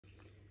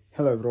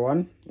Hello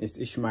everyone, it's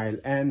Ishmael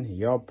and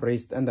your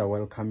priest, and I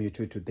welcome you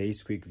to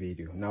today's quick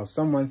video. Now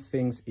someone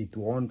thinks it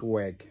won't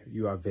work.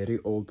 You are very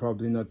old,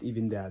 probably not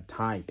even their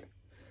type.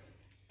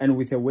 And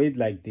with a word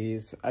like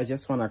this, I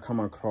just want to come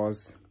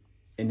across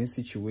any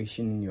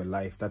situation in your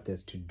life that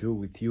has to do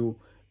with you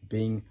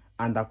being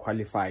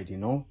underqualified,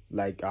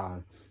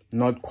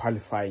 not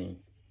qualifying.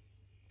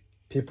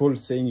 People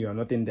saying you are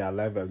not in their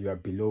level, you are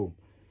below.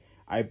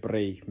 I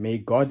pray, may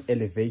God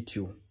elevate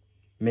you.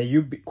 May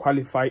you be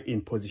qualified in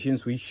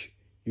positions which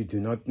you do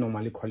not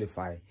normally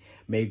qualify.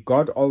 May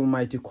God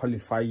Almighty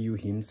qualify you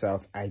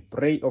himself. I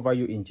pray over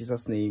you in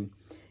Jesus' name.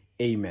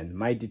 Amen.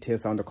 My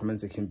details are in the comment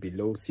section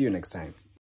below. See you next time.